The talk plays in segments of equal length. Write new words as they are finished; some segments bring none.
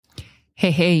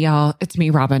Hey, y'all. It's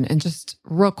me, Robin. And just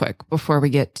real quick before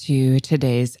we get to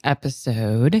today's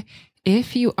episode,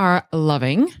 if you are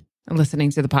loving listening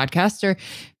to the podcast, or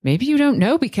maybe you don't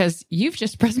know because you've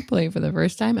just pressed play for the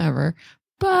first time ever,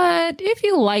 but if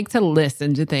you like to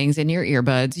listen to things in your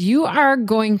earbuds, you are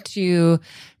going to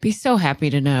be so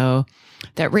happy to know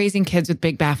that Raising Kids with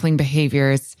Big Baffling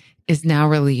Behaviors is now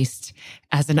released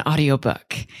as an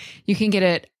audiobook. You can get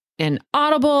it in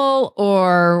Audible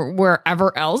or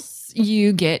wherever else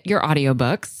you get your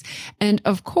audiobooks. And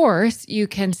of course, you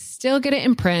can still get it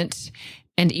in print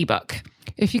and ebook.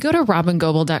 If you go to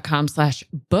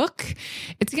robingoble.com/book,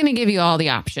 it's going to give you all the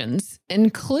options,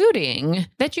 including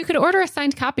that you could order a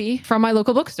signed copy from my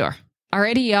local bookstore.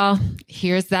 Alrighty, y'all.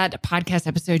 Here's that podcast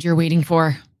episode you're waiting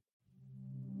for.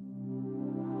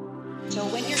 So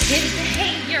when your kid's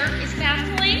behavior is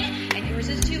baffling, and yours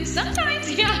is too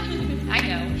sometimes, yeah, I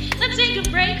know. Let's take a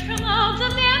break from all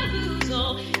the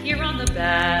bamboozle here on the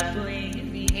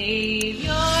Baffling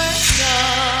Behavior Show.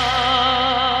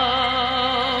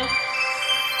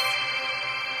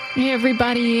 Hey,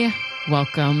 everybody.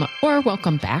 Welcome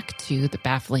back to the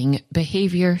Baffling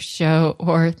Behavior Show,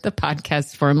 or the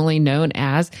podcast formerly known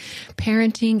as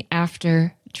Parenting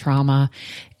After Trauma.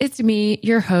 It's me,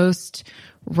 your host,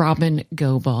 Robin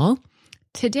Goble.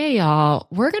 Today, y'all,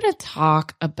 we're going to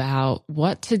talk about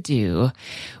what to do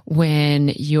when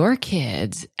your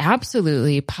kids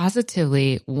absolutely,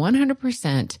 positively,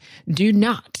 100% do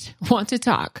not want to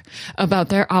talk about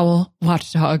their owl,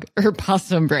 watchdog, or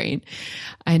possum brain.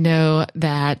 I know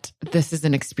that this is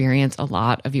an experience a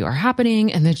lot of you are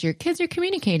happening, and that your kids are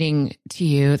communicating to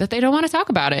you that they don't want to talk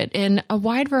about it in a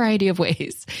wide variety of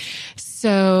ways.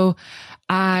 So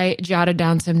I jotted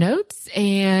down some notes,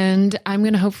 and I'm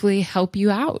going to hopefully help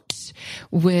you out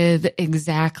with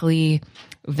exactly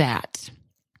that.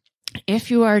 If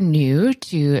you are new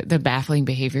to the Baffling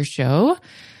Behavior Show,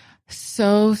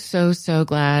 so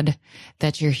glad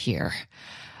that you're here.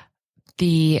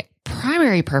 The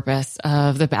primary purpose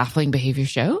of the Baffling Behavior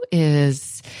Show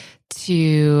is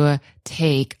to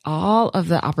take all of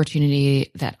the opportunity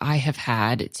that I have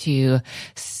had to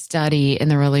study in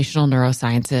the relational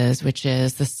neurosciences, which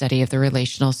is the study of the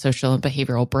relational, social, and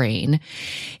behavioral brain,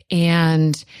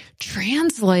 and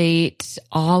translate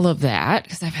all of that,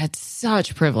 because I've had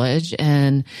such privilege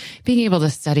in being able to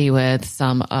study with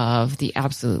some of the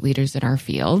absolute leaders in our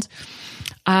field.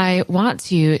 I want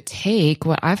to take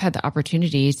what I've had the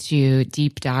opportunity to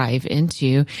deep dive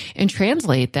into and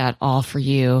translate that all for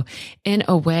you in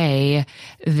a way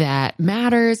that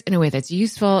matters, in a way that's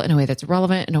useful, in a way that's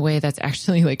relevant, in a way that's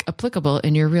actually like applicable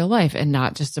in your real life, and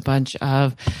not just a bunch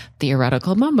of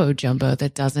theoretical mumbo jumbo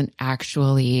that doesn't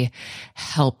actually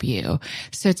help you.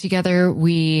 So together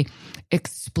we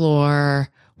explore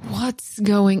what's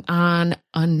going on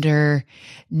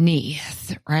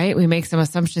underneath, right? We make some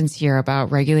assumptions here about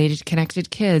regulated,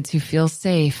 connected kids who feel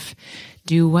safe,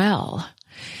 do well,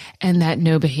 and that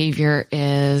no behavior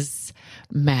is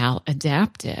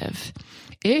maladaptive.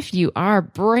 If you are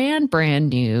brand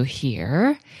new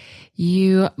here,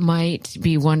 you might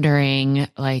be wondering,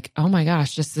 like, oh my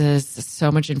gosh, this is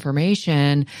so much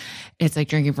information. It's like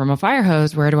drinking from a fire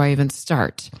hose. Where do I even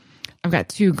start? I've got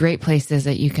two great places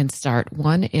that you can start.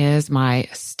 One is my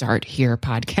Start Here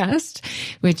podcast,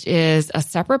 which is a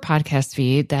separate podcast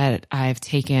feed that I've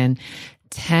taken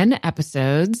 10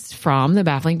 episodes from the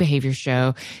Baffling Behavior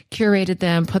Show, curated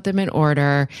them, put them in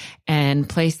order, and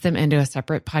placed them into a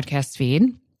separate podcast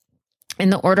feed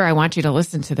in the order I want you to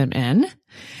listen to them in.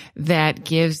 That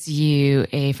gives you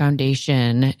a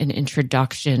foundation, an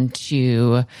introduction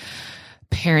to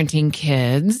parenting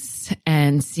kids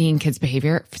and seeing kids'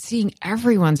 behavior, seeing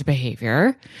everyone's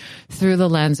behavior through the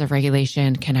lens of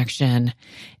regulation, connection,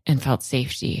 and felt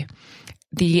safety.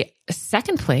 The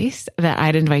second place that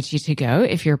I'd invite you to go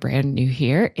if you're brand new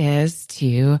here is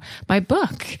to my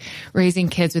book, Raising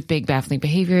Kids with Big Baffling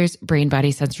Behaviors, Brain,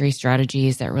 Body, Sensory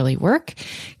Strategies That Really Work.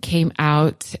 Came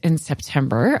out in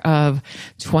September of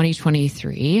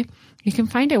 2023. You can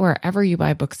find it wherever you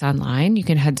buy books online. You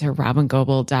can head to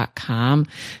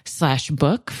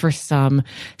robingoble.com/book for some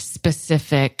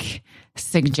specific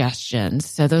suggestions.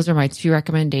 So those are my two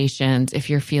recommendations. If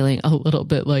you're feeling a little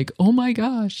bit like, oh my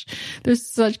gosh, there's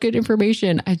such good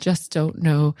information, I just don't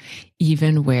know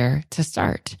even where to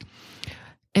start.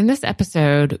 In this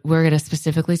episode, we're going to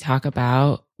specifically talk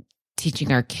about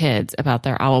teaching our kids about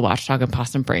their owl, watchdog, and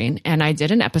possum brain. And I did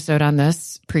an episode on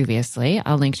this previously.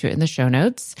 I'll link to it in the show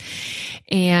notes.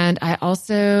 And I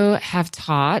also have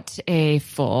taught a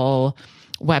full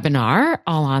webinar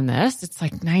all on this. It's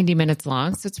like 90 minutes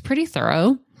long, so it's pretty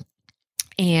thorough.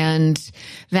 And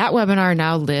that webinar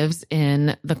now lives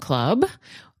in the club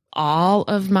all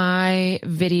of my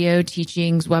video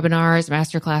teachings, webinars,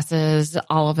 masterclasses,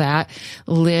 all of that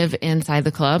live inside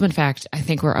the club. In fact, I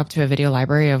think we're up to a video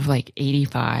library of like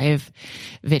 85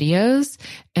 videos.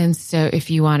 And so if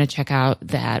you want to check out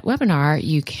that webinar,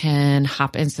 you can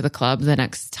hop into the club the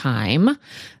next time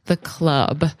the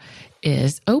club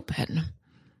is open.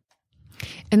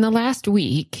 In the last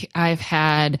week, I've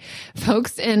had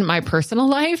folks in my personal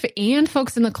life and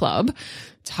folks in the club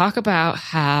talk about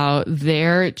how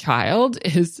their child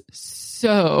is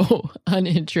so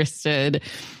uninterested,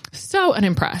 so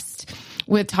unimpressed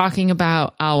with talking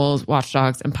about owls,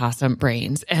 watchdogs, and possum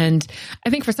brains. And I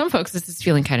think for some folks, this is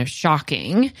feeling kind of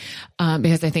shocking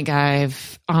because I think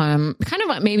I've kind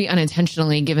of maybe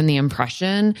unintentionally given the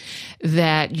impression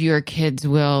that your kids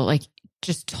will like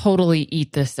just totally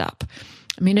eat this up.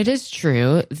 I mean, it is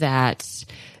true that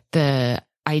the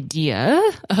idea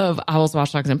of owls,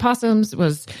 watchdogs, and possums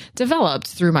was developed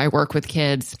through my work with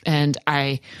kids. And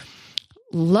I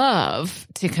love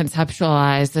to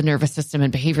conceptualize the nervous system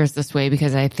and behaviors this way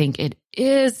because I think it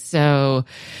is so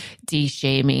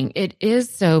de-shaming. It is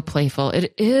so playful.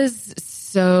 It is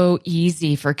so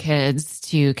easy for kids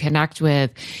to connect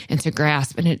with and to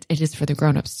grasp. And it is for the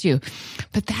grownups too.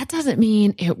 But that doesn't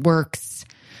mean it works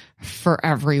for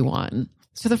everyone.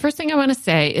 So the first thing I want to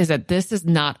say is that this is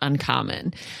not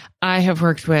uncommon. I have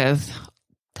worked with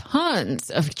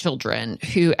tons of children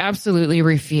who absolutely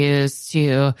refuse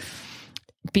to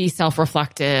be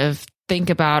self-reflective,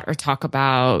 think about or talk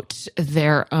about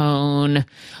their own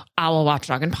owl,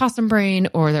 watchdog, and possum brain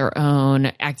or their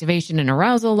own activation and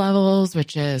arousal levels,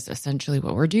 which is essentially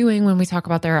what we're doing when we talk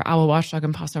about their owl, watchdog,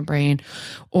 and possum brain,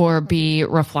 or be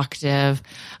reflective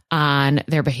on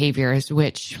their behaviors,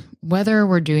 which whether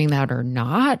we're doing that or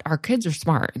not, our kids are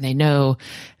smart and they know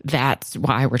that's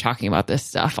why we're talking about this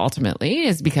stuff ultimately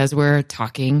is because we're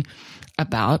talking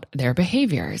about their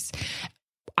behaviors.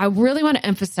 I really want to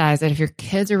emphasize that if your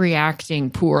kids are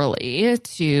reacting poorly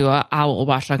to owl,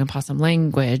 watchdog, and possum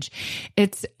language,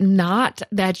 it's not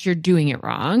that you're doing it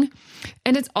wrong.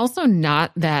 And it's also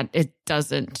not that it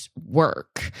doesn't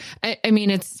work. I mean,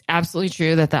 it's absolutely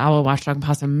true that the owl, watchdog, and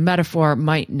possum metaphor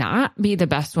might not be the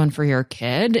best one for your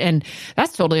kid. And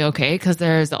that's totally okay because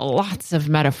there's lots of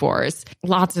metaphors,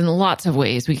 lots and lots of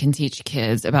ways we can teach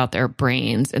kids about their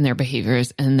brains and their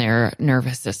behaviors and their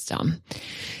nervous system.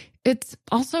 It's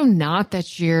also not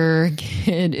that your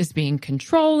kid is being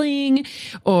controlling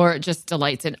or just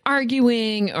delights in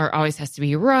arguing or always has to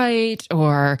be right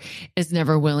or is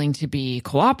never willing to be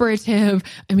cooperative.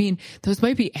 I mean, those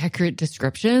might be accurate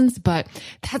descriptions, but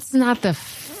that's not the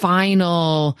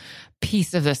final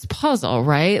piece of this puzzle,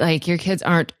 right? Like your kids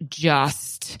aren't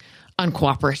just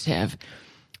uncooperative.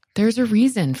 There's a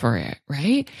reason for it,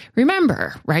 right?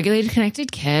 Remember, regulated,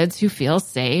 connected kids who feel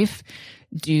safe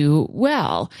do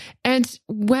well. And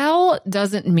well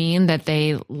doesn't mean that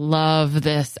they love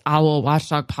this owl,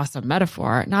 watchdog, possum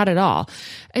metaphor. Not at all.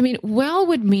 I mean, well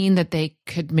would mean that they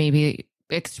could maybe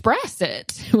express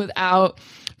it without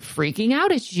freaking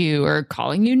out at you or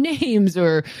calling you names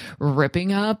or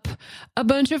ripping up a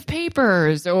bunch of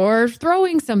papers or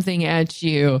throwing something at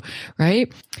you,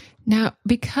 right? Now,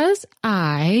 because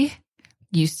I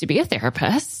used to be a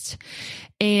therapist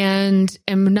and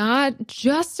am not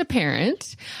just a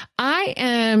parent, I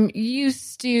am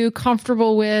used to,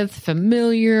 comfortable with,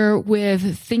 familiar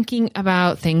with thinking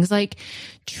about things like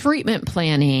treatment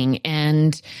planning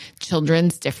and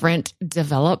children's different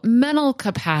developmental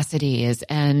capacities.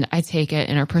 And I take an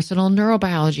interpersonal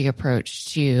neurobiology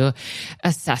approach to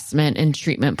assessment and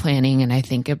treatment planning. And I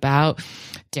think about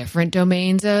different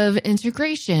domains of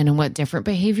integration and what different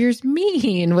behaviors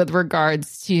mean with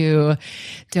regards to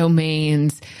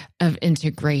domains of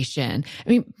integration. I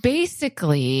mean,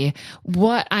 basically,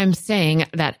 what I'm saying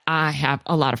that I have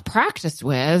a lot of practice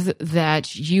with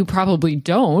that you probably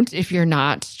don't if you're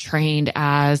not trained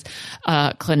as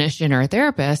a clinician or a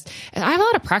therapist. And I have a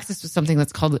lot of practice with something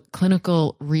that's called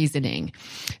clinical reasoning.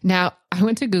 Now, I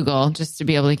went to Google just to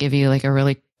be able to give you like a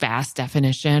really fast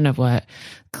definition of what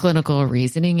clinical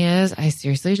reasoning is. I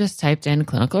seriously just typed in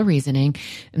clinical reasoning,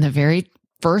 and the very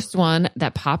first one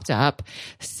that popped up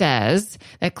says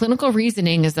that clinical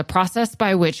reasoning is the process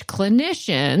by which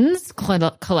clinicians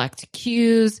collect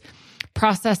cues,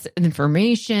 process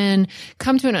information,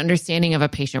 come to an understanding of a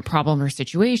patient problem or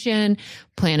situation,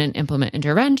 plan and implement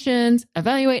interventions,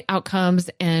 evaluate outcomes,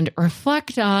 and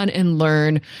reflect on and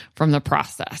learn from the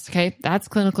process. Okay, that's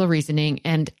clinical reasoning.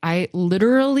 And I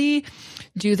literally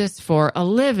do this for a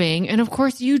living. And of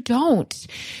course you don't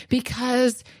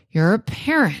because you're a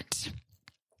parent.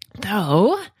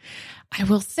 Though I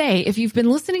will say, if you've been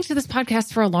listening to this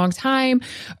podcast for a long time,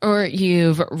 or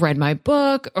you've read my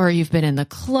book, or you've been in the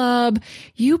club,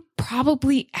 you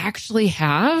probably actually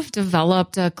have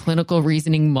developed a clinical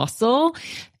reasoning muscle,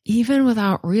 even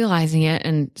without realizing it,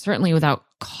 and certainly without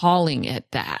calling it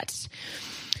that.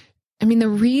 I mean, the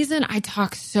reason I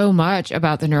talk so much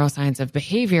about the neuroscience of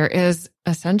behavior is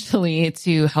essentially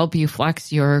to help you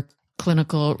flex your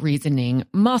clinical reasoning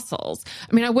muscles.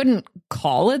 I mean, I wouldn't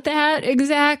call it that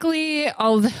exactly,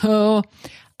 although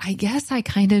I guess I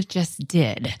kind of just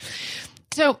did.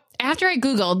 So after I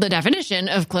Googled the definition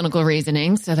of clinical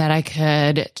reasoning so that I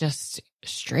could just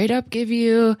straight up give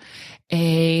you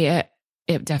a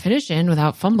definition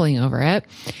without fumbling over it,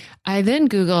 I then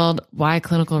Googled why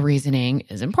clinical reasoning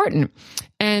is important.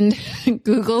 And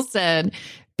Google said,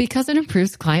 because it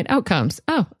improves client outcomes.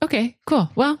 Oh, okay,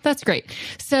 cool. Well, that's great.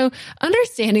 So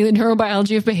understanding the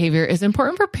neurobiology of behavior is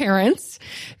important for parents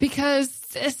because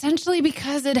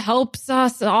it helps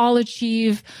us all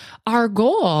achieve our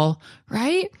goal,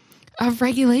 right? Of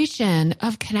regulation,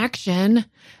 of connection,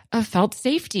 of felt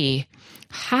safety.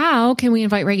 How can we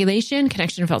invite regulation,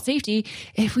 connection, and felt safety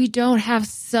if we don't have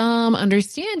some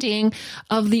understanding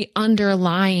of the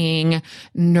underlying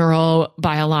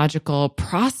neurobiological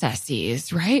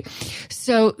processes, right?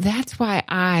 So that's why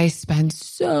I spend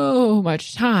so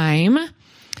much time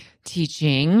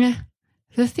teaching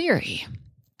the theory.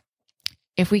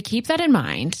 If we keep that in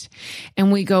mind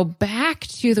and we go back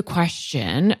to the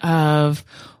question of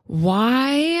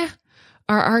why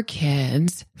are our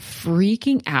kids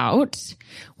freaking out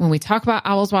when we talk about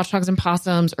owls, watchdogs, and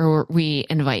possums, or we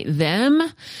invite them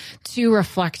to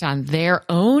reflect on their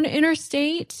own inner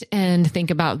state and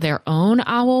think about their own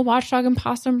owl, watchdog, and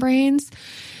possum brains?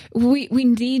 We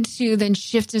need to then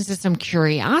shift into some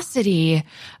curiosity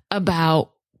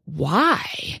about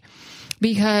why.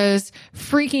 Because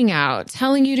freaking out,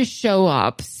 telling you to show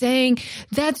up, saying,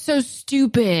 that's so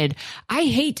stupid. I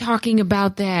hate talking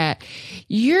about that.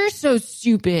 You're so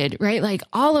stupid, right? Like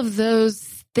all of those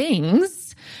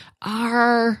things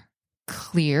are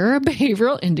clear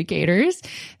behavioral indicators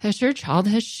that your child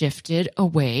has shifted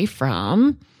away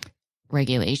from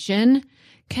regulation,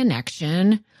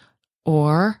 connection,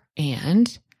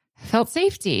 and felt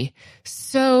safety.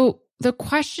 So the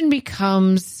question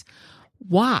becomes,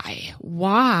 why?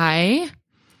 Why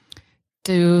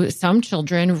do some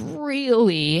children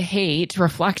really hate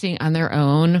reflecting on their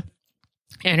own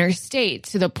inner state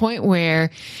to the point where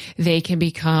they can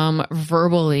become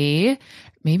verbally,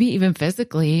 maybe even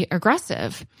physically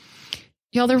aggressive?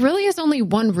 Y'all, there really is only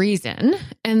one reason,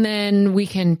 and then we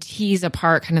can tease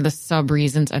apart kind of the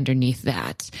sub-reasons underneath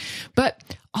that. But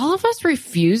all of us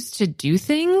refuse to do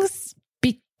things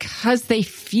because they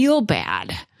feel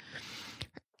bad.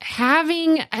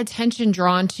 Having attention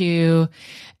drawn to,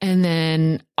 and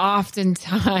then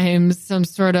oftentimes some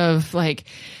sort of like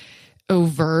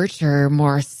overt or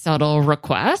more subtle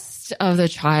request of the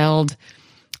child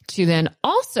to then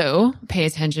also pay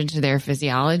attention to their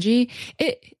physiology,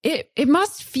 it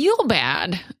must feel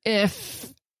bad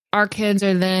if our kids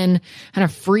are then kind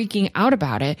of freaking out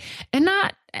about it, and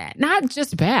not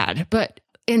just bad, but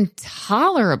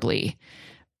intolerably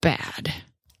bad.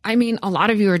 I mean, a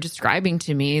lot of you are describing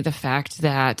to me the fact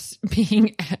that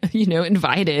being,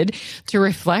 invited to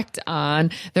reflect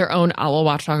on their own owl,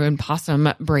 watchdog, and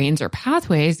possum brains or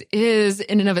pathways is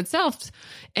in and of itself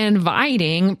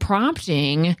inviting,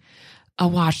 prompting a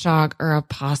watchdog or a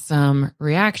possum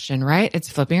reaction, right? It's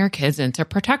flipping our kids into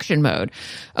protection mode.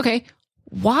 Okay,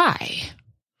 why?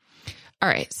 All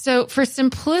right. So for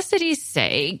simplicity's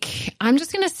sake, I'm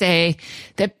just going to say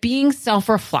that being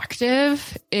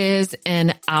self-reflective is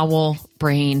an owl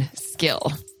brain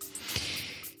skill.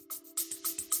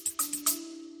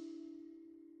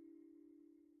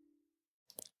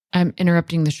 I'm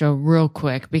interrupting the show real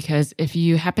quick because if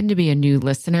you happen to be a new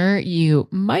listener, you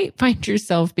might find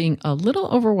yourself being a little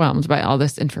overwhelmed by all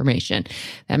this information.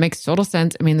 That makes total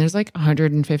sense. I mean, there's like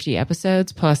 150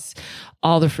 episodes plus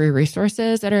all the free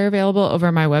resources that are available over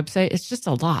my website. It's just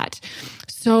a lot.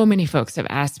 So many folks have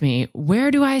asked me, where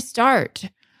do I start?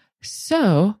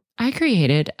 So I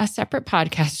created a separate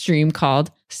podcast stream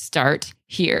called Start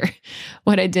Here.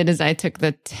 What I did is I took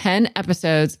the 10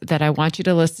 episodes that I want you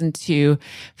to listen to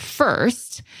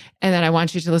first, and that I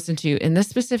want you to listen to in this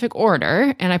specific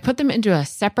order, and I put them into a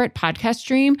separate podcast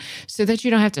stream so that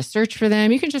you don't have to search for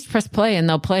them. You can just press play and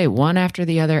they'll play one after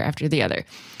the other after the other.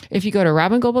 If you go to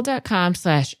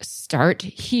robingoble.com/start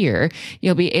here,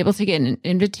 you'll be able to get an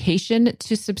invitation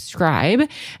to subscribe,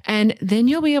 and then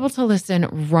you'll be able to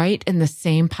listen right in the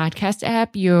same podcast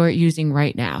app you're using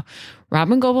right now.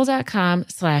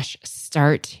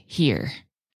 robingoble.com/start here.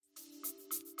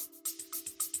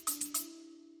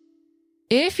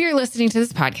 If you're listening to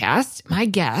this podcast, my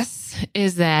guess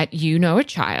is that you know a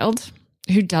child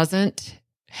who doesn't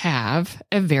have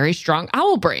a very strong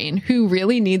owl brain, who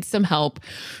really needs some help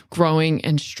growing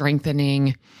and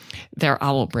strengthening their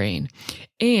owl brain.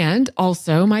 And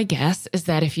also, my guess is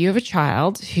that if you have a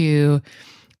child who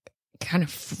kind of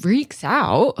freaks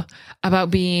out about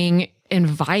being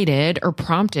invited or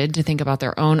prompted to think about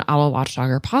their own owl, watchdog,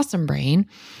 or possum brain,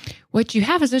 what you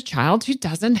have is a child who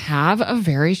doesn't have a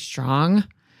very strong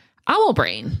owl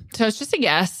brain. So it's just a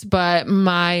guess, but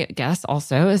my guess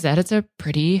also is that it's a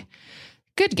pretty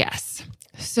good guess.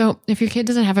 So if your kid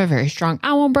doesn't have a very strong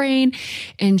owl brain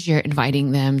and you're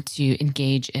inviting them to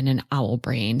engage in an owl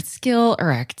brain skill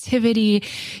or activity,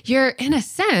 you're in a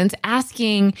sense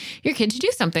asking your kid to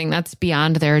do something that's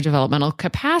beyond their developmental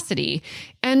capacity.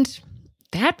 And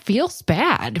that feels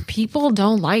bad. People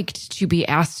don't like to be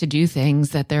asked to do things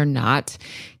that they're not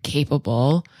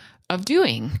capable of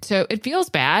doing. So it feels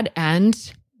bad and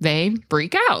they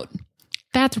freak out.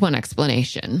 That's one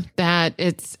explanation, that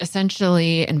it's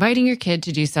essentially inviting your kid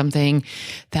to do something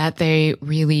that they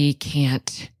really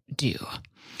can't do.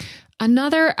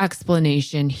 Another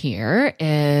explanation here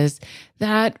is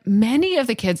that many of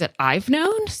the kids that I've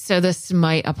known, so this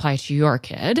might apply to your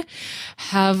kid,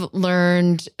 have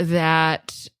learned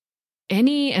that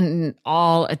any and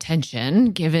all attention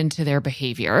given to their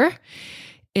behavior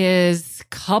is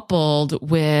coupled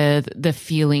with the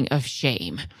feeling of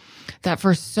shame. That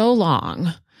for so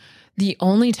long, the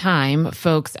only time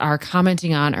folks are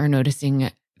commenting on or noticing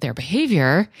their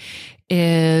behavior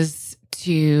is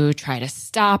to try to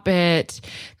stop it,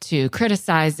 to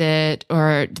criticize it,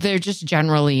 or they're just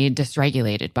generally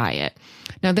dysregulated by it.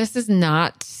 Now, this is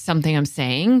not something I'm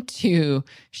saying to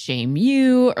shame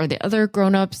you or the other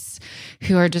grownups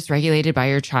who are dysregulated by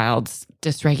your child's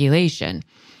dysregulation.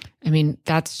 I mean,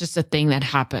 that's just a thing that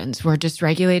happens. We're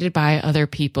dysregulated by other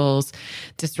people's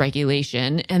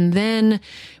dysregulation. And then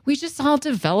we just all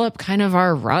develop kind of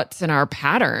our ruts and our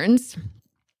patterns.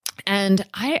 And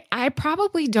I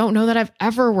probably don't know that I've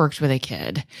ever worked with a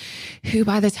kid who,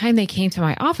 by the time they came to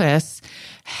my office,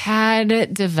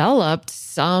 had developed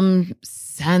some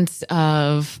sense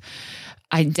of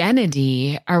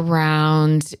identity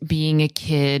around being a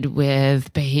kid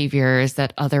with behaviors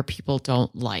that other people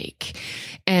don't like.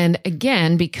 And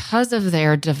again, because of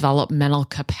their developmental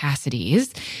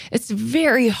capacities, it's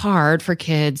very hard for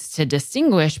kids to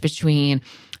distinguish between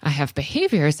I have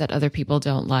behaviors that other people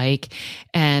don't like,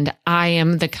 and I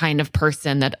am the kind of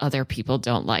person that other people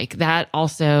don't like. That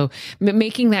also,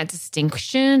 making that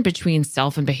distinction between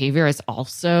self and behavior is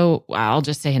also, I'll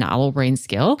just say, an owl brain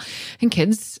skill. And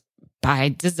kids, by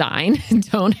design,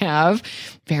 don't have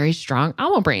very strong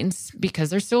owl brains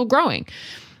because they're still growing.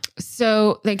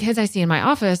 So the kids I see in my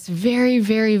office very,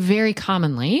 very, very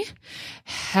commonly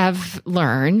have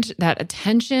learned that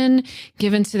attention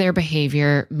given to their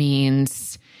behavior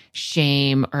means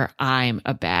shame or I'm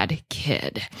a bad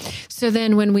kid. So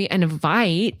then when we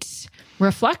invite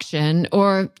reflection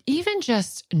or even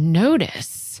just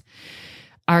notice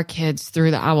our kids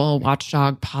through the owl,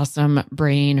 watchdog, possum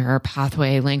brain or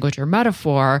pathway language or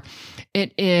metaphor,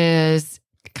 it is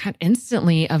kind of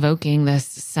instantly evoking this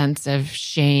sense of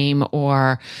shame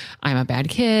or I'm a bad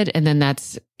kid. And then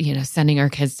that's, sending our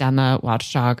kids down the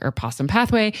watchdog or possum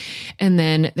pathway. And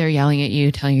then they're yelling at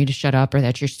you, telling you to shut up or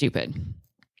that you're stupid.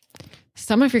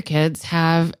 Some of your kids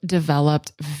have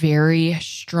developed very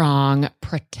strong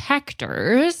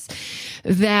protectors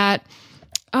that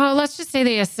let's just say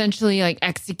they essentially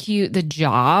execute the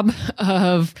job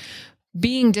of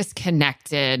being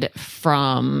disconnected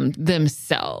from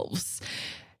themselves.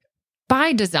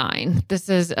 By design, this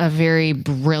is a very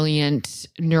brilliant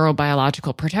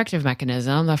neurobiological protective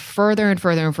mechanism. The further and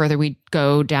further and further we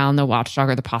go down the watchdog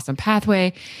or the possum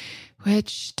pathway,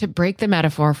 which, to break the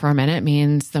metaphor for a minute,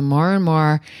 means the more and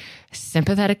more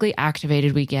sympathetically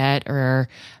activated we get, or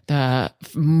the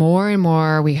more and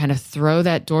more we kind of throw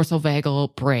that dorsal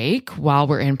vagal brake while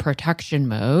we're in protection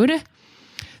mode,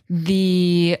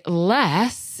 the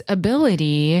less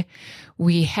ability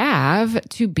we have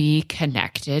to be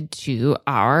connected to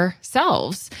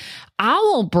ourselves.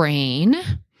 Owl brain,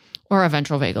 or a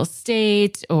ventral vagal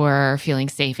state, or feeling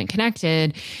safe and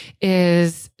connected,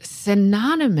 is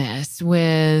synonymous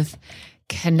with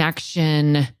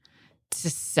connection to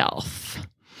self.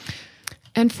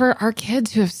 And for our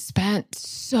kids who have spent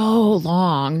so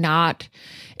long not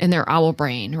in their owl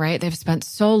brain, right? They've spent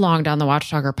so long down the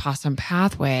Watchdog or Possum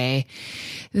pathway.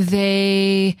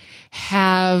 They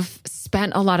have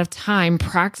spent a lot of time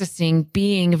practicing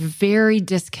being very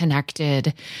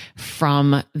disconnected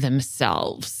from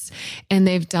themselves. And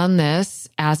they've done this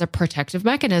as a protective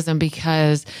mechanism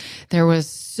because there was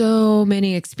so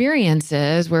many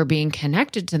experiences where being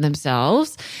connected to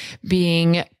themselves,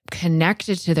 being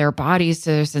connected to their bodies,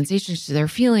 to their sensations, to their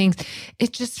feelings,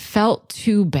 it just felt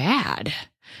too bad.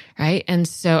 Right. And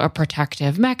so a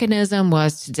protective mechanism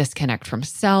was to disconnect from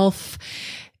self.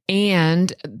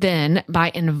 And then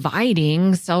by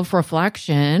inviting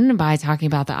self-reflection, by talking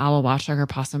about the owl, watchdog, or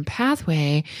possum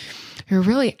pathway, you're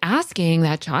really asking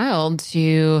that child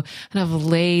to kind of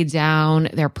lay down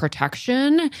their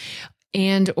protection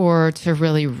and or to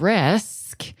really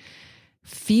risk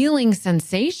feeling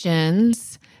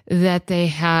sensations that they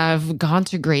have gone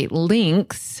to great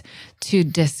lengths to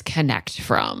disconnect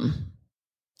from.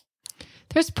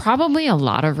 There's probably a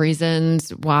lot of reasons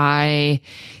why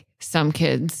some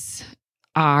kids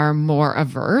are more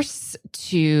averse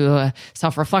to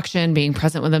self-reflection, being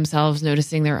present with themselves,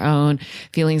 noticing their own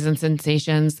feelings and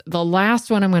sensations. The last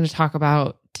one I'm going to talk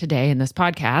about today in this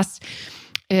podcast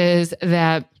is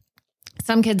that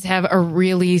some kids have a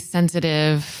really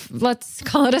sensitive, let's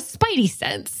call it a spidey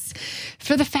sense,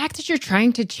 for the fact that you're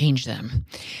trying to change them.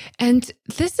 And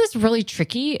this is really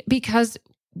tricky because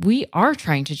we are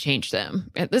trying to change them.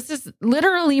 This is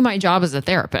literally my job as a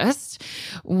therapist,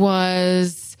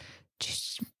 was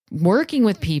just working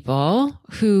with people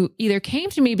who either came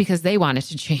to me because they wanted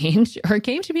to change or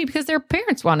came to me because their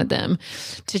parents wanted them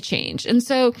to change. And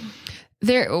so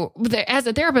there, as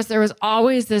a therapist, there was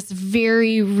always this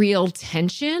very real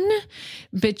tension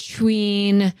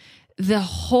between the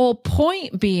whole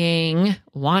point being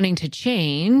wanting to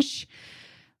change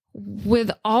with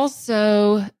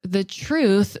also the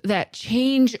truth that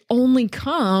change only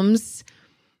comes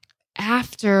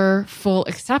after full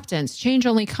acceptance. Change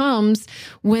only comes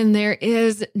when there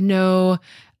is no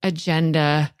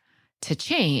agenda to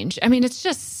change. I mean, it's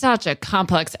just such a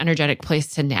complex, energetic place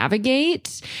to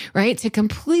navigate, right? To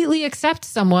completely accept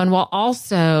someone while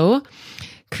also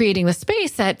creating the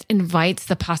space that invites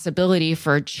the possibility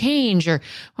for change, or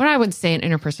what I would say in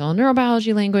interpersonal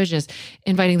neurobiology language is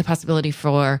inviting the possibility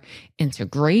for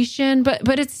integration,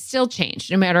 but it's still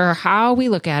change. No matter how we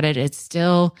look at it, it's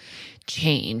still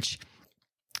change.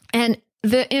 And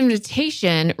the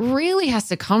invitation really has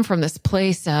to come from this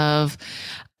place of,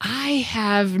 I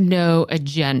have no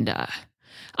agenda.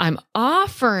 I'm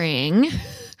offering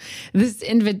this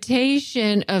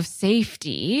invitation of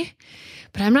safety,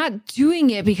 but I'm not doing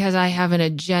it because I have an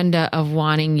agenda of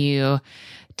wanting you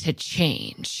to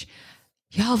change.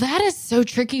 Y'all, that is so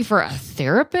tricky for a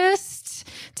therapist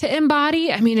to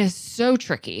embody. I mean, it's so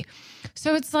tricky.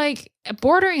 So it's like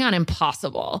bordering on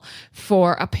impossible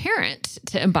for a parent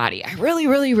to embody. I really,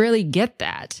 really, really get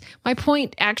that. My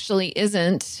point actually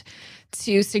isn't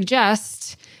to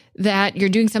suggest that you're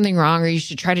doing something wrong or you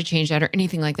should try to change that or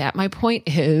anything like that. My point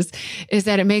is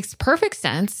that it makes perfect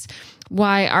sense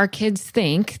why our kids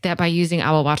think that by using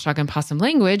owl, watchdog, and possum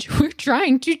language, we're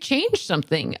trying to change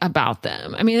something about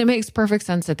them. I mean, it makes perfect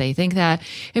sense that they think that.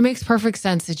 It makes perfect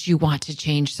sense that you want to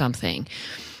change something.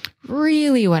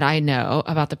 Really, what I know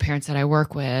about the parents that I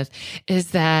work with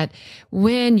is that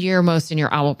when you're most in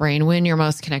your owl brain, when you're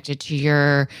most connected to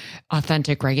your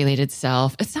authentic, regulated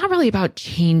self, it's not really about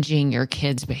changing your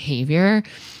kid's behavior.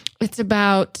 It's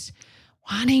about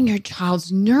wanting your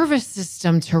child's nervous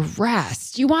system to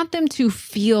rest. You want them to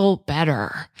feel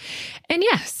better. And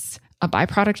yes, a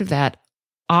byproduct of that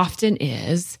often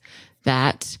is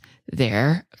that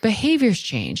their behaviors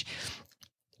change.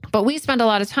 But we spend a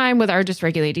lot of time with our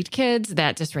dysregulated kids.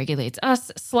 That dysregulates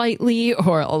us slightly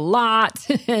or a lot.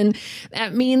 And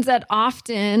that means that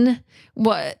often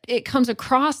what it comes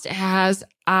across as,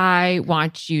 I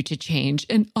want you to change.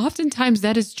 And oftentimes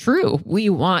that is true. We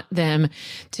want them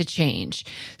to change.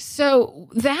 So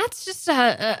that's just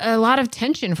a lot of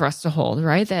tension for us to hold,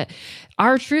 right? That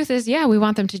our truth is, yeah, we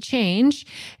want them to change.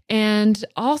 And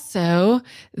also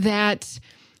that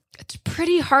it's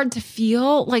pretty hard to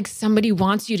feel like somebody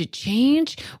wants you to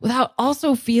change without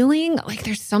also feeling like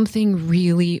there's something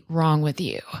really wrong with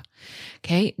you.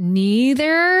 Okay.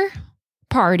 Neither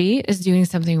party is doing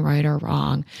something right or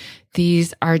wrong.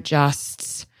 These are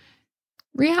just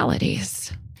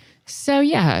realities. So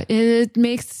yeah, it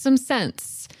makes some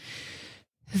sense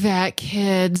that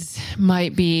kids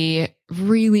might be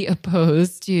really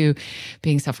opposed to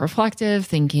being self-reflective,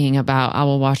 thinking about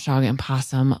owl, watchdog, and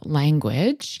possum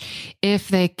language, if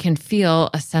they can feel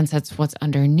a sense that's what's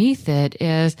underneath it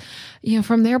is,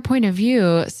 from their point of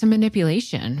view, some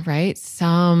manipulation, right?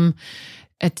 Some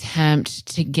attempt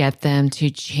to get them to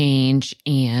change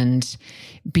and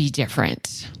be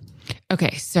different.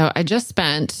 Okay, so I just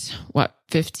spent,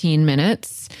 15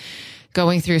 minutes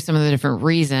going through some of the different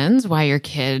reasons why your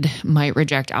kid might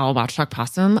reject owl, watchdog,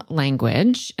 possum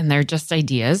language. And they're just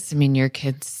ideas. I mean, your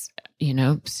kid's,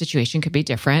 situation could be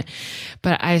different.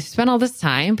 But I spent all this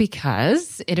time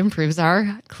because it improves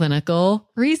our clinical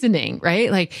reasoning, right?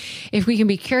 Like if we can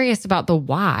be curious about the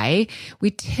why,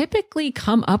 we typically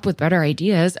come up with better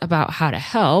ideas about how to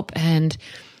help. And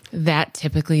that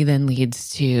typically then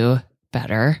leads to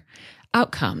better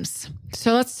outcomes.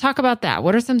 So let's talk about that.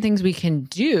 What are some things we can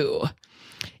do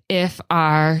if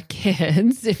our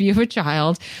kids, if you have a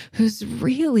child who's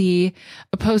really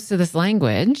opposed to this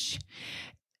language,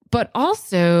 but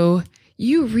also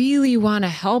you really want to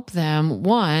help them,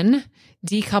 one,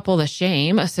 decouple the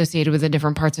shame associated with the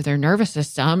different parts of their nervous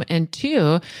system, and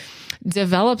two,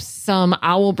 develop some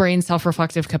owl brain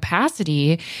self-reflective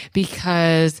capacity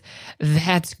because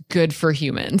that's good for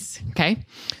humans. Okay.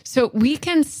 So we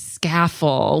can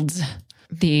scaffold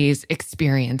these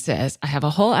experiences. I have a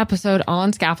whole episode all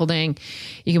on scaffolding.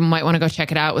 You might want to go check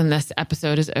it out when this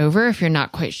episode is over if you're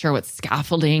not quite sure what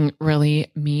scaffolding really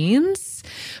means.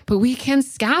 But we can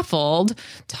scaffold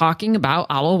talking about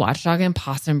owl, watchdog, and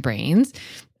possum brains.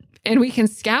 And we can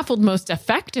scaffold most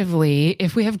effectively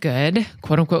if we have good,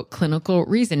 quote unquote, clinical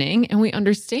reasoning and we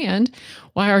understand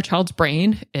why our child's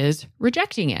brain is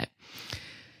rejecting it.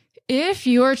 If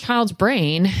your child's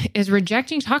brain is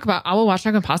rejecting talk about owl,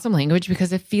 watchdog, and possum language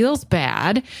because it feels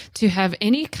bad to have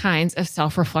any kinds of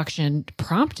self-reflection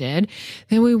prompted,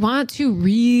 then we want to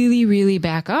really, really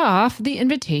back off the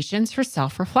invitations for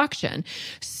self-reflection.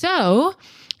 So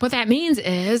what that means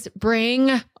is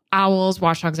bring owls,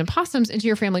 watchdogs, and possums into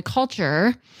your family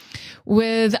culture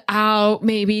without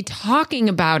maybe talking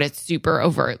about it super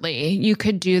overtly. You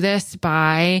could do this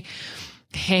by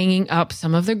hanging up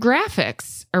some of the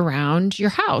graphics around your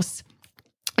house.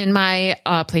 In my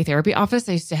play therapy office,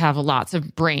 I used to have lots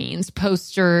of brains,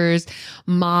 posters,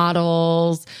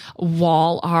 models,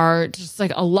 wall art, just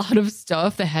like a lot of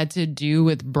stuff that had to do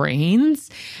with brains.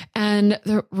 And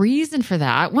the reason for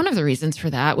that, one of the reasons for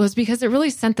that was because it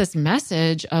really sent this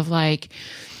message of like,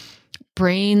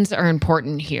 brains are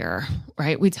important here,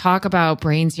 right? We talk about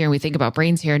brains here and we think about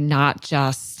brains here, not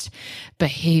just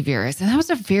behaviors. And that was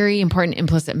a very important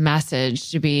implicit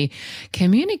message to be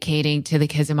communicating to the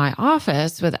kids in my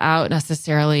office without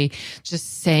necessarily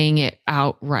just saying it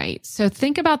outright. So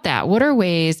think about that. What are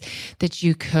ways that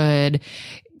you could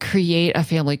create a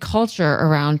family culture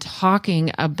around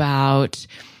talking about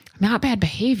not bad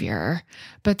behavior,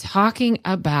 but talking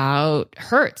about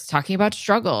hurts, talking about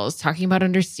struggles, talking about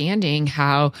understanding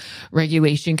how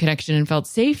regulation, connection, and felt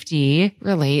safety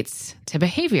relates to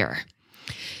behavior.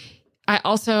 I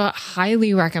also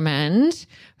highly recommend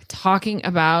talking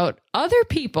about other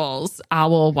people's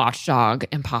owl, watchdog,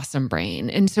 and possum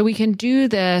brain. And so we can do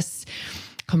this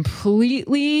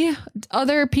completely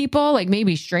other people, like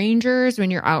maybe strangers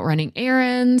when you're out running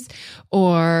errands,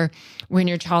 or when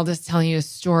your child is telling you a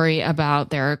story about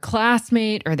their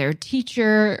classmate or their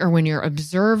teacher, or when you're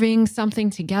observing something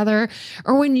together,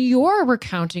 or when you're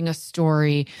recounting a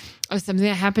story of something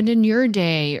that happened in your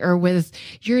day or with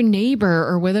your neighbor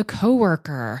or with a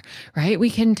coworker, right? We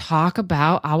can talk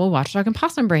about owl, watchdog, and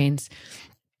possum brains.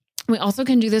 We also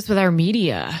can do this with our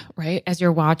media, right? As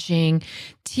you're watching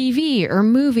TV or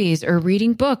movies or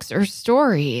reading books or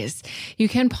stories, you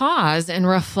can pause and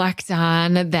reflect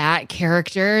on that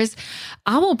character's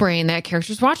owl brain, that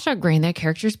character's watchdog brain, that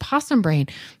character's possum brain.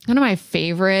 One of my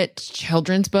favorite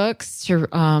children's books to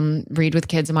read with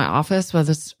kids in my office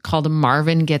was called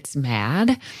Marvin Gets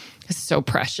Mad. It's so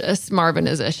precious. Marvin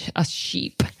is a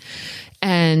sheep,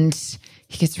 and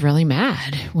he gets really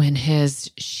mad when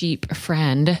his sheep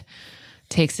friend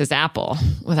takes his apple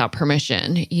without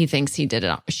permission. He thinks she did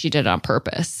it on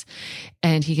purpose.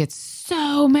 And he gets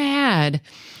so mad.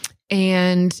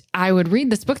 And I would read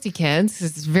this book to kids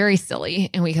because it's very silly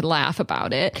and we could laugh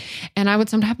about it. And I would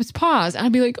sometimes pause and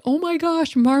I'd be like, oh my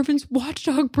gosh, Marvin's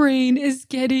watchdog brain is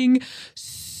getting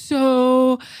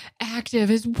so active.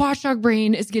 His watchdog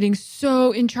brain is getting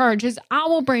so in charge. His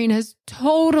owl brain has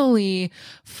totally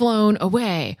flown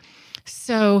away.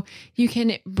 So you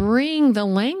can bring the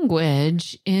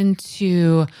language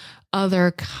into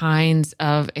other kinds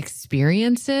of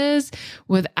experiences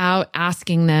without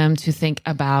asking them to think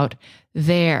about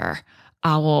their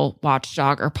owl,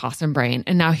 watchdog, or possum brain.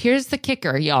 And now here's the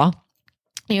kicker, y'all.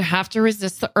 You have to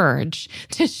resist the urge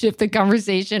to shift the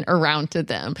conversation around to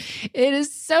them. It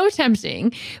is so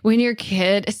tempting when your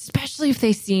kid, especially if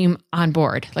they seem on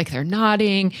board, like they're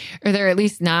nodding or they're at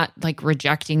least not like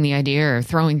rejecting the idea or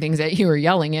throwing things at you or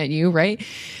yelling at you, right?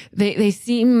 They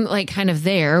seem like kind of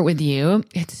there with you.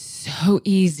 It's so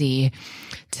easy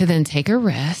to then take a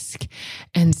risk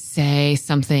and say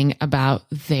something about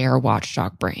their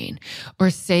watchdog brain or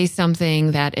say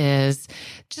something that is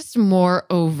just more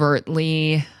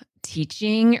overtly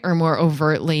teaching or more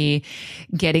overtly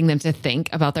getting them to think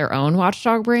about their own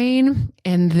watchdog brain.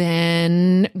 And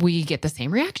then we get the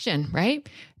same reaction, right?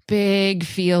 Big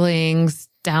feelings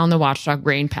down the watchdog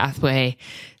brain pathway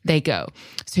they go.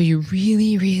 So you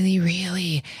really, really,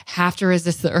 really have to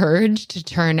resist the urge to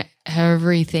turn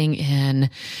everything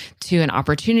in to an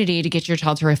opportunity to get your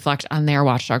child to reflect on their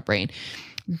watchdog brain.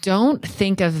 Don't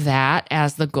think of that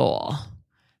as the goal.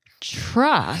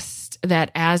 Trust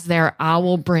that as their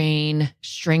owl brain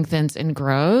strengthens and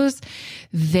grows,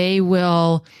 they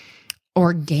will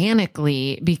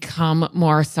organically become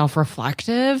more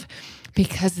self-reflective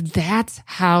because that's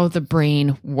how the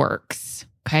brain works.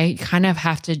 Okay. You kind of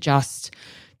have to just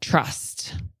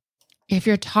trust. If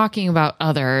you're talking about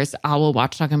others, owl,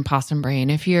 watchdog, and possum brain,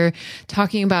 if you're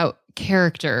talking about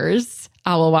characters,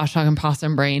 owl, watchdog, and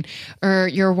possum brain, or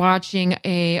you're watching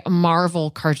a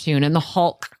Marvel cartoon and the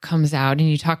Hulk comes out and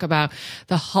you talk about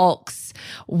the Hulk's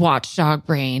watchdog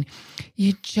brain,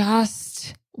 you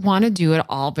just want to do it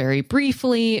all very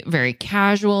briefly, very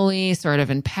casually, sort of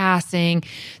in passing.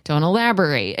 Don't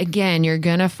elaborate. Again, you're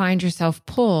going to find yourself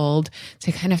pulled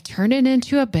to kind of turn it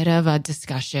into a bit of a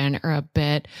discussion or a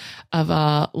bit of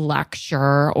a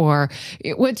lecture, or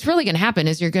what's really going to happen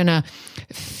is you're going to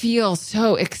feel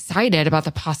so excited about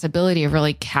the possibility of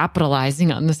really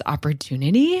capitalizing on this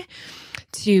opportunity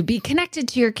to be connected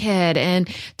to your kid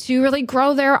and to really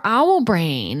grow their owl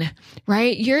brain,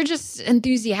 right? You're just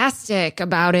enthusiastic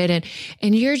about it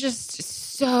and you're just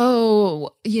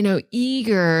so,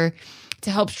 eager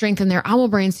to help strengthen their owl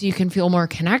brain so you can feel more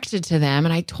connected to them.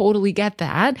 And I totally get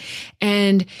that.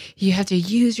 And you have to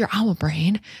use your owl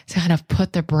brain to kind of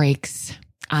put the brakes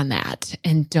on that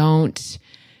and don't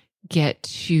get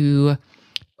too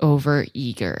over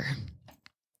eager.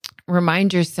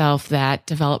 Remind yourself that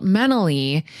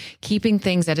developmentally, keeping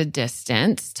things at a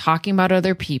distance, talking about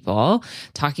other people,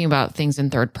 talking about things in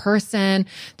third person,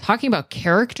 talking about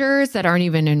characters that aren't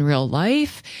even in real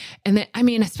life. And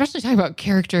especially talking about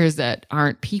characters that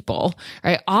aren't people,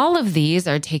 right? All of these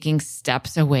are taking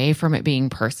steps away from it being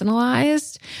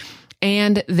personalized.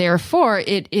 And therefore,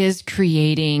 it is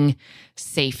creating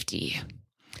safety.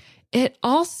 It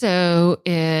also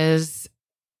is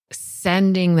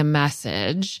sending the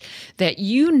message that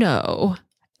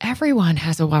everyone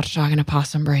has a watchdog and a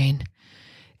possum brain.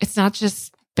 It's not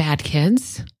just bad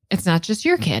kids. It's not just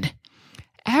your kid.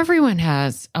 Everyone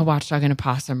has a watchdog and a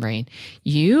possum brain.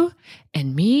 You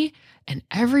and me and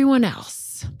everyone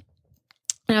else.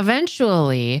 And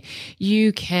eventually,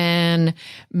 you can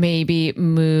maybe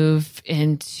move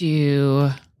into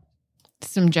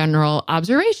some general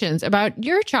observations about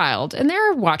your child and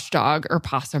their watchdog or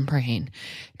possum brain.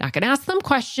 Not going to ask them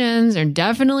questions or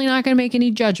definitely not going to make any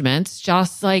judgments,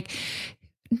 just like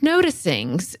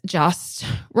noticings, just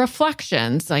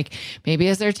reflections. Like maybe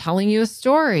as they're telling you a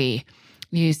story,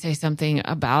 you say something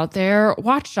about their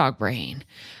watchdog brain.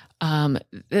 We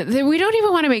don't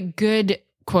even want to make good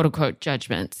quote unquote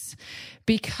judgments,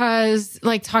 because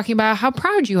like talking about how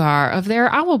proud you are of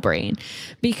their owl brain,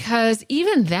 because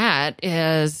even that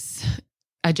is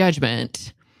a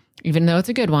judgment, even though it's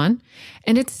a good one.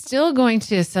 And it's still going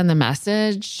to send the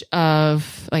message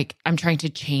of like, I'm trying to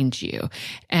change you.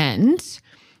 And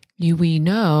we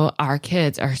know our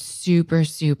kids are super,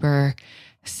 super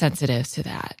sensitive to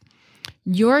that.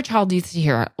 Your child needs to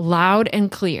hear loud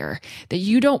and clear that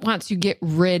you don't want to get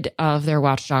rid of their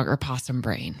watchdog or possum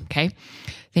brain, okay?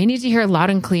 They need to hear loud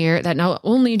and clear that not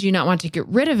only do you not want to get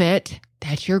rid of it,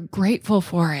 that you're grateful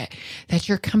for it, that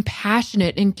you're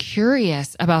compassionate and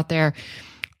curious about their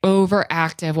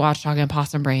overactive watchdog and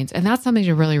possum brains. And that's something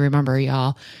to really remember,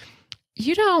 y'all.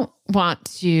 You don't want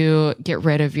to get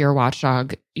rid of your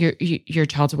watchdog, your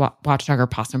child's watchdog or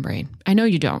possum brain. I know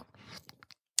you don't.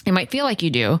 It might feel like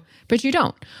you do, but you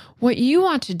don't. What you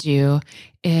want to do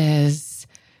is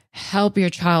help your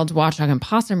child's watchdog and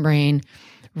possum brain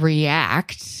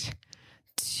react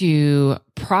to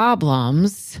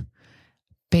problems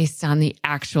based on the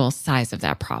actual size of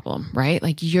that problem, right?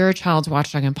 Like your child's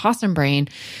watchdog and possum brain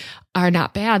are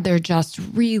not bad. They're just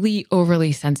really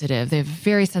overly sensitive. They have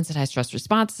very sensitized stress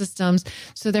response systems.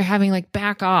 So they're having like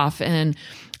back off and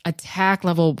attack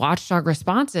level watchdog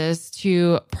responses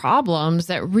to problems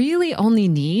that really only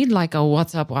need like a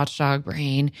what's up watchdog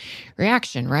brain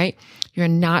reaction, right? You're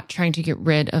not trying to get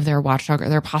rid of their watchdog or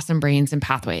their possum brains and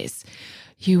pathways.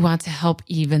 You want to help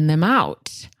even them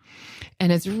out.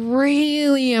 And it's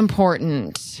really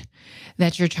important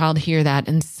that your child hear that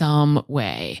in some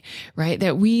way, right?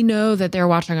 That we know that their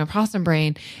watchdog and possum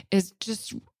brain is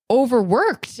just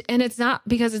overworked, and it's not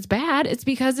because it's bad. It's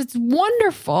because it's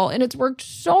wonderful and it's worked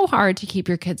so hard to keep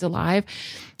your kids alive.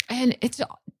 And it's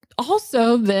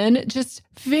also then just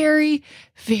very,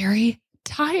 very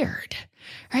tired,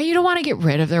 right? You don't want to get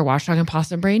rid of their watchdog and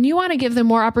possum brain. You want to give them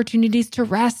more opportunities to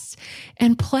rest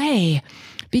and play,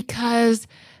 because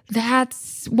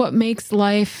that's what makes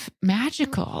life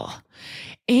magical.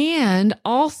 And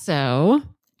also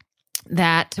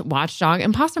that watchdog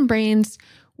and possum brains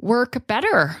work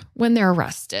better when they're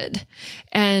rested.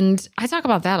 And I talk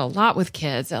about that a lot with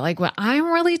kids. That like when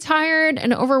I'm really tired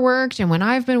and overworked, and when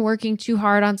I've been working too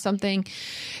hard on something,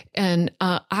 and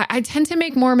I tend to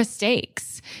make more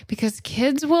mistakes, because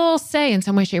kids will say in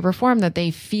some way, shape, or form that they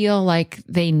feel like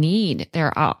they need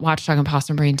their watchdog and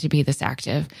possum brain to be this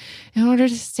active in order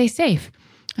to stay safe.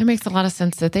 It makes a lot of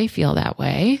sense that they feel that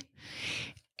way.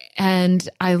 And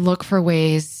I look for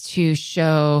ways to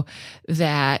show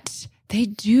that they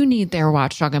do need their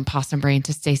watchdog and possum brain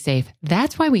to stay safe.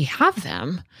 That's why we have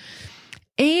them.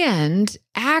 And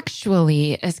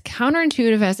actually, as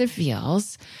counterintuitive as it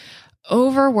feels,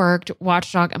 overworked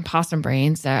watchdog and possum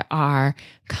brains that are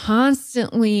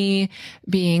constantly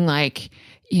being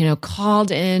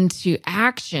called into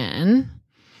action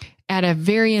at a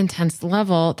very intense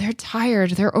level, they're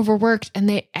tired, they're overworked, and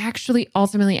they actually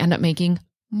ultimately end up making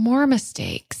more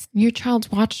mistakes. Your child's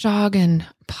watchdog and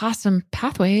possum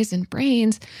pathways and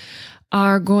brains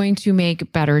are going to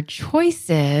make better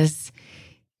choices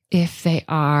if they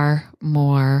are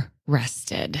more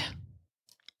rested.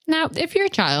 Now, if your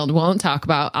child won't talk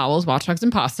about owls, watchdogs,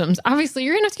 and possums, obviously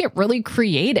you're going to have to get really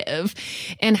creative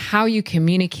in how you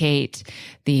communicate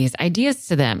these ideas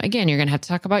to them. Again, you're going to have to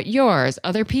talk about yours,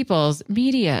 other people's,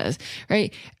 media's,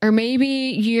 right? Or maybe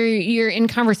you're in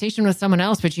conversation with someone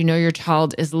else, but you know your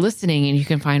child is listening, and you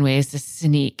can find ways to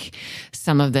sneak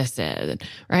some of this in,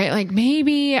 right? Like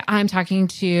maybe I'm talking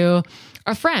to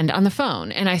a friend on the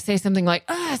phone, and I say something like,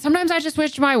 sometimes I just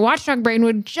wish my watchdog brain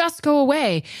would just go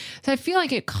away. So I feel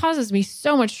like it causes me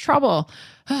so much trouble.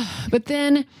 But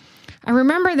then I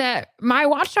remember that my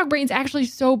watchdog brain's actually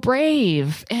so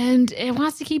brave, and it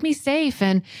wants to keep me safe,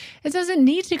 and it doesn't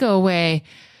need to go away.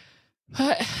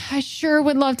 But I sure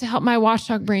would love to help my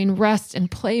watchdog brain rest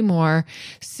and play more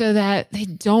so that they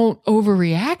don't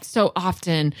overreact so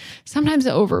often. Sometimes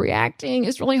the overreacting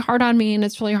is really hard on me, and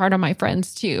it's really hard on my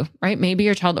friends too, right? Maybe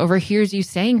your child overhears you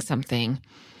saying something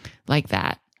like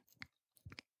that.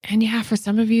 And yeah, for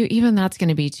some of you, even that's going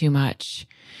to be too much,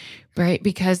 right?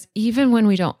 Because even when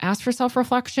we don't ask for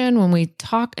self-reflection, when we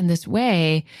talk in this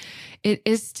way, it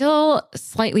is still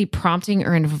slightly prompting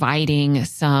or inviting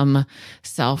some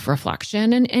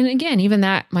self-reflection. And again, even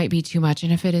that might be too much.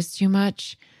 And if it is too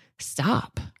much,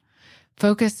 stop.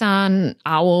 Focus on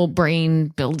owl brain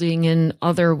building in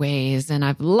other ways. And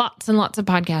I've lots and lots of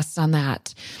podcasts on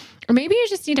that. Or maybe you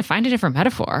just need to find a different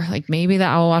metaphor. Like maybe the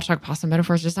owl, watchdog, possum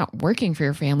metaphor is just not working for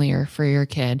your family or for your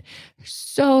kid. There's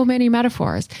so many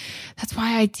metaphors. That's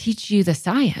why I teach you the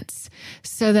science,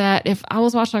 so that if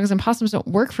owls, watchdogs, and possums don't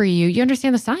work for you, you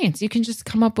understand the science. You can just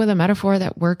come up with a metaphor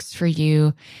that works for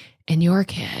you and your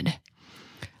kid.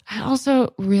 I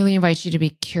also really invite you to be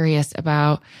curious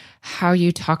about how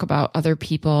you talk about other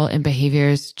people and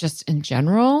behaviors just in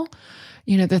general.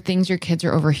 You know, the things your kids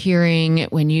are overhearing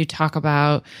when you talk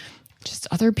about just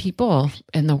other people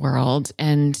in the world,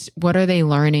 and what are they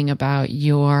learning about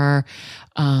your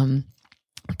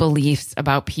beliefs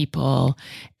about people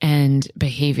and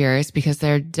behaviors, because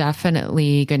they're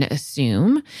definitely going to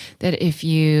assume that if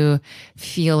you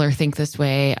feel or think this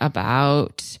way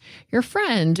about your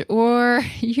friend or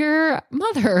your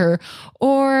mother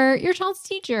or your child's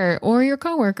teacher or your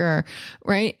coworker,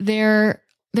 right? They're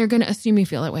going to assume you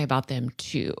feel that way about them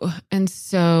too. And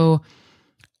so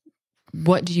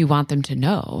what do you want them to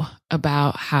know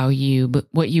about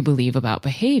what you believe about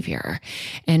behavior?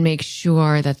 And make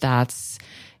sure that that's,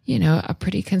 a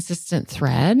pretty consistent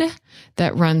thread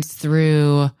that runs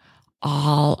through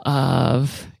all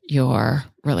of your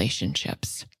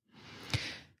relationships.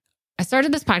 I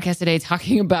started this podcast today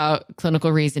talking about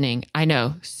clinical reasoning. I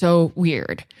know, so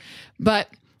weird. But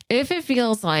if it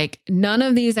feels like none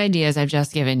of these ideas I've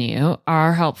just given you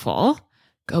are helpful,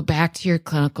 go back to your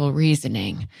clinical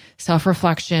reasoning.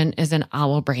 Self-reflection is an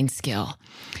owl brain skill.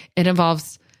 It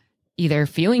involves either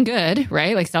feeling good,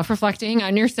 right? Like self-reflecting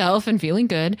on yourself and feeling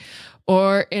good,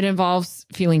 or it involves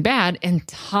feeling bad and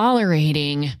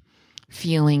tolerating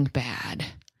feeling bad.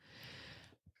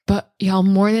 But y'all,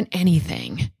 more than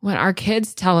anything, when our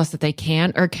kids tell us that they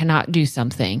can or cannot do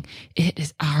something, it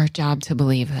is our job to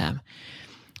believe them.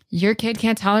 Your kid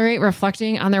can't tolerate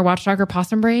reflecting on their watchdog or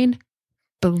possum brain?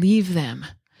 Believe them.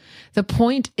 The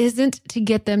point isn't to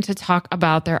get them to talk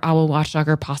about their owl, watchdog,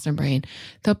 or possum brain.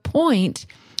 The point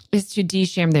is to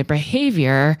de-shame their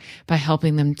behavior by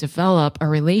helping them develop a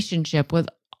relationship with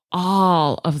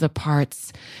all of the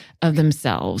parts of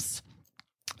themselves.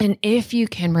 And if you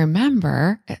can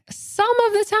remember some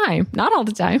of the time, not all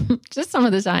the time, just some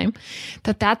of the time,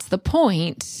 that that's the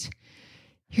point,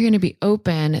 you're going to be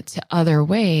open to other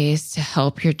ways to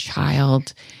help your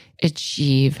child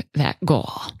achieve that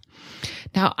goal.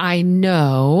 Now, I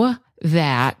know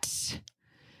that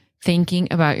thinking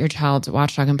about your child's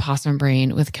watchdog and possum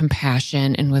brain with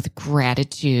compassion and with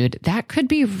gratitude, that could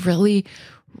be really,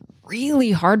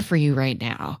 really hard for you right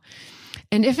now.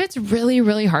 And if it's really,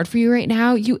 really hard for you right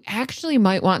now, you actually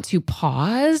might want to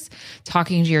pause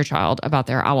talking to your child about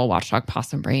their owl, watchdog,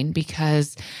 possum brain,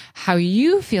 because how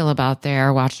you feel about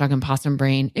their watchdog and possum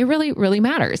brain, it really, really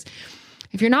matters.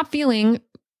 If you're not feeling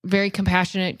very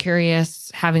compassionate,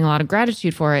 curious, having a lot of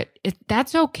gratitude for it,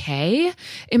 that's okay.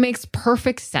 It makes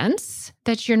perfect sense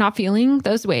that you're not feeling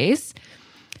those ways.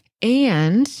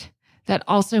 And that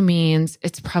also means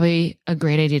it's probably a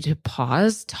great idea to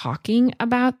pause talking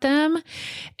about them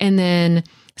and then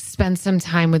spend some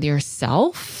time with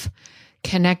yourself,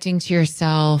 connecting to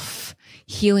yourself,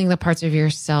 healing the parts of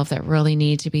yourself that really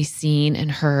need to be seen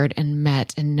and heard and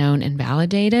met and known and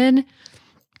validated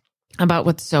about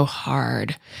what's so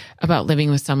hard about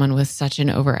living with someone with such an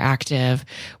overactive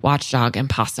watchdog and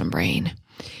possum brain.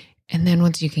 And then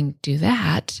once you can do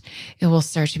that, it will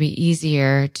start to be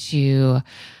easier to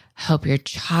help your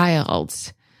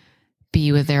child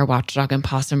be with their watchdog and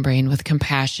possum brain with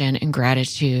compassion and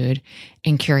gratitude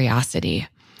and curiosity.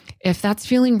 If that's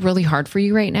feeling really hard for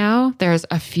you right now, there's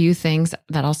a few things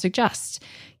that I'll suggest.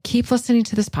 Keep listening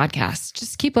to this podcast.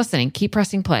 Just keep listening. Keep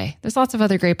pressing play. There's lots of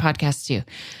other great podcasts too.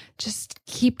 Just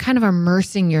keep kind of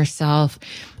immersing yourself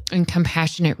in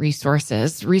compassionate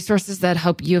resources that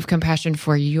help you have compassion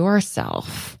for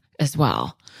yourself as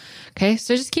well. Okay,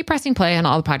 so just keep pressing play on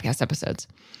all the podcast episodes.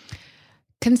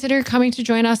 Consider coming to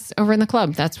join us over in the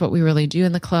club. That's what we really do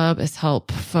in the club, is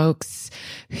help folks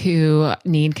who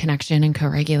need connection and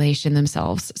co-regulation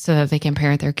themselves so that they can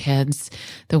parent their kids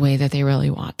the way that they really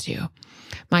want to.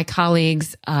 My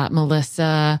colleagues,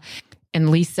 Melissa and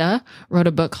Lisa, wrote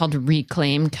a book called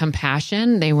Reclaim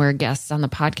Compassion. They were guests on the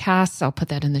podcast. I'll put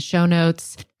that in the show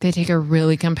notes. They take a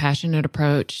really compassionate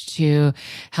approach to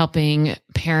helping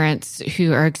parents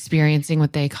who are experiencing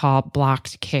what they call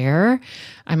blocked care.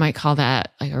 I might call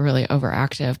that like a really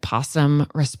overactive possum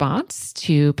response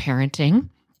to parenting.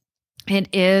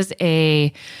 It is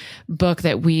a book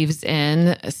that weaves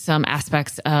in some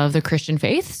aspects of the Christian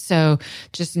faith. So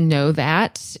just know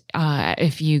that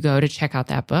if you go to check out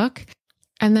that book.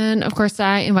 And then, of course,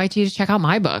 I invite you to check out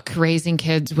my book, Raising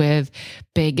Kids with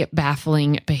Big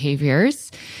Baffling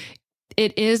Behaviors.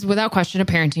 It is, without question, a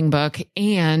parenting book,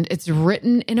 and it's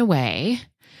written in a way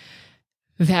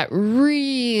that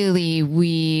really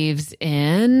weaves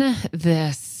in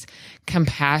this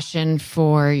compassion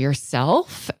for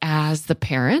yourself as the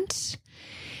parent,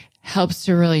 helps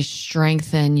to really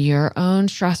strengthen your own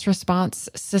stress response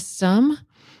system,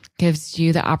 gives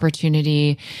you the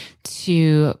opportunity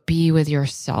to be with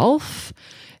yourself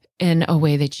in a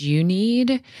way that you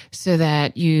need so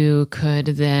that you could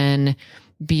then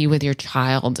be with your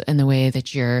child in the way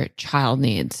that your child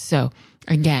needs. So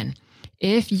again,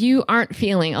 if you aren't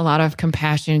feeling a lot of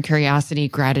compassion, curiosity,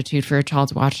 gratitude for your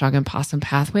child's watchdog and possum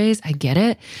pathways, I get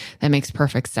it. That makes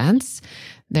perfect sense.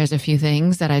 There's a few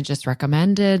things that I just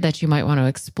recommended that you might want to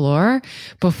explore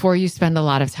before you spend a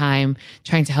lot of time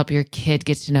trying to help your kid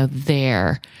get to know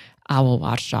their owl,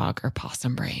 watchdog, or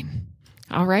possum brain.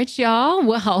 All right, y'all.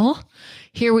 Well,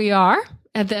 here we are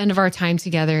at the end of our time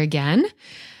together again.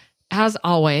 As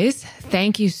always,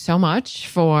 thank you so much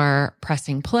for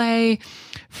pressing play,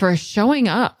 for showing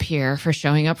up here, for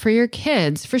showing up for your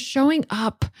kids, for showing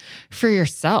up for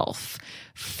yourself,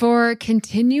 for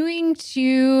continuing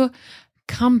to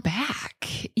come back,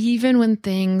 even when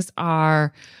things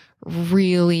are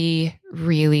really,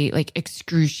 really like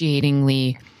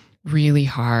excruciatingly, really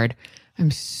hard.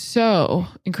 I'm so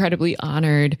incredibly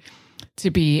honored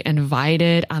to be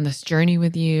invited on this journey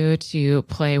with you, to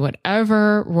play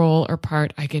whatever role or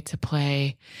part I get to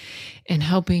play in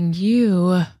helping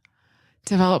you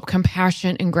develop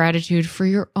compassion and gratitude for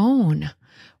your own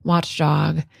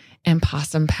watchdog and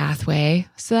possum pathway,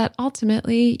 so that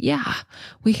ultimately,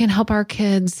 we can help our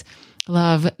kids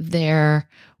love their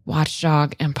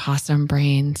watchdog and possum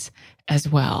brains as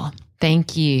well.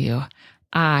 Thank you.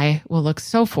 I will look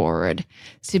so forward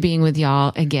to being with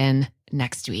y'all again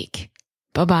next week.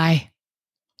 Bye-bye.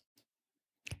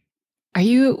 Are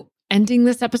you ending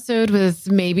this episode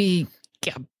with maybe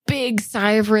a big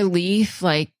sigh of relief?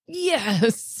 Like,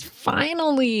 yes,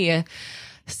 finally,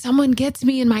 someone gets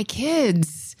me and my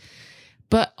kids.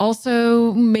 But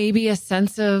also maybe a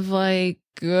sense of like,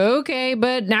 okay,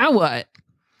 but now what?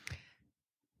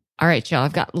 All right, y'all,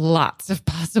 I've got lots of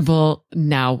possible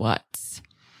now whats.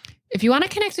 If you want to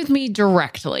connect with me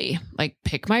directly, like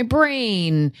pick my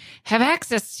brain, have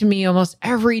access to me almost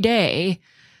every day,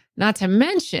 not to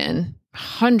mention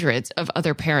hundreds of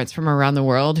other parents from around the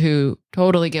world who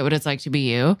totally get what it's like to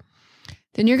be you,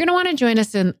 then you're going to want to join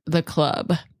us in the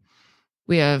club.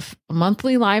 We have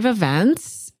monthly live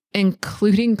events,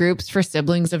 including groups for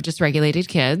siblings of dysregulated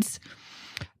kids,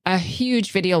 a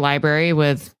huge video library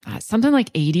with something like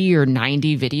 80 or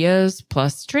 90 videos,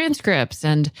 plus transcripts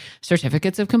and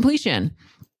certificates of completion.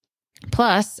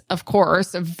 Plus, of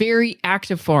course, a very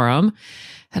active forum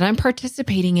that I'm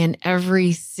participating in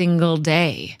every single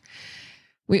day.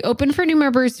 We open for new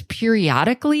members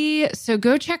periodically, so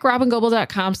go check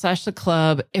robingoble.com/the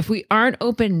club. If we aren't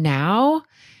open now,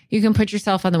 you can put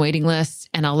yourself on the waiting list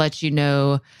and I'll let you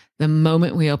know the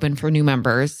moment we open for new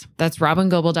members. That's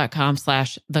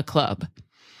robingoble.com/the club.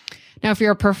 Now, if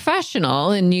you're a professional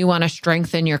and you want to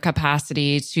strengthen your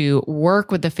capacity to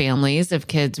work with the families of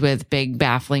kids with big,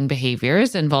 baffling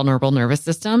behaviors and vulnerable nervous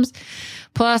systems,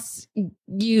 plus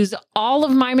use all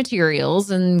of my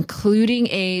materials, including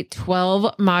a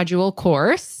 12-module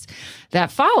course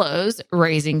that follows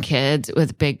raising kids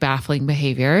with big, baffling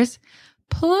behaviors,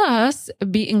 plus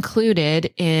be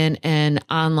included in an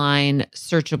online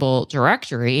searchable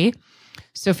directory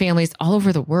so families all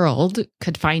over the world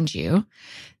could find you,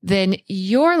 then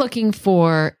you're looking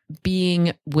for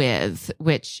Being With,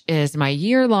 which is my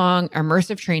year-long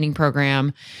immersive training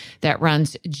program that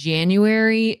runs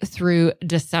January through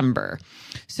December.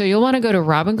 So you'll want to go to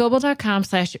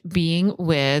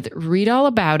robingoble.com/beingwith, read all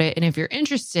about it. And if you're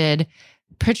interested,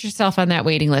 put yourself on that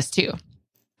waiting list too.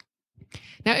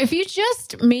 Now, if you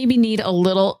just maybe need a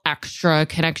little extra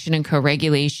connection and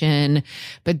co-regulation,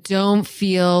 but don't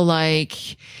feel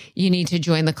like you need to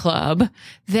join the club,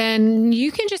 then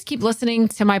you can just keep listening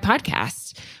to my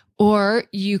podcast. Or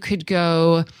you could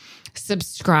go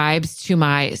subscribe to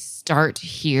my Start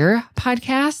Here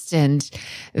podcast, and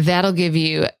that'll give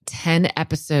you 10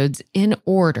 episodes in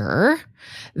order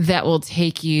that will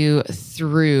take you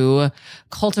through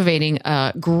cultivating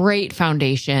a great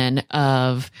foundation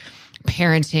of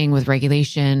parenting with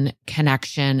regulation,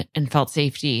 connection, and felt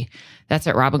safety. That's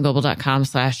at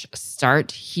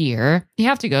robingoble.com/start here. You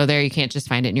have to go there. You can't just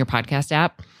find it in your podcast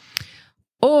app.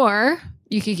 Or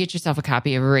you could get yourself a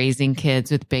copy of Raising Kids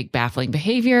with Big Baffling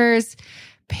Behaviors,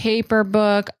 paper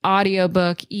book,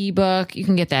 audiobook, ebook. You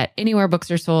can get that anywhere books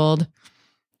are sold.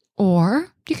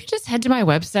 Or you can just head to my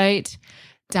website,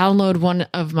 download one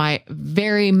of my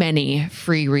very many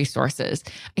free resources.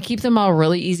 I keep them all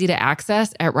really easy to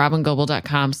access at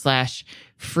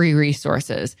robingoble.com/free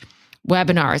resources.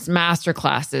 Webinars,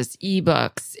 masterclasses,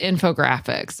 ebooks,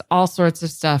 infographics, all sorts of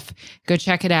stuff. Go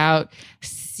check it out.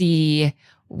 See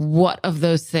what of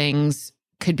those things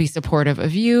could be supportive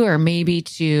of you, or maybe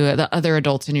to the other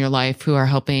adults in your life who are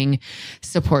helping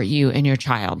support you and your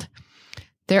child.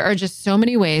 There are just so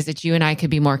many ways that you and I could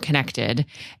be more connected,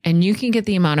 and you can get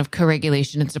the amount of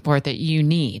co-regulation and support that you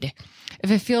need.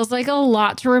 If it feels like a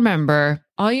lot to remember,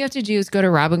 all you have to do is go to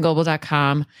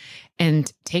robingoble.com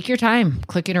and take your time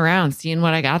clicking around, seeing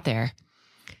what I got there.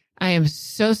 I am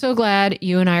so, so glad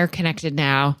you and I are connected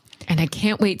now, and I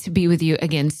can't wait to be with you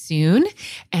again soon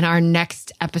in our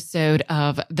next episode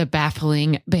of the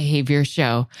Baffling Behavior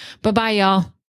Show. Bye-bye, y'all.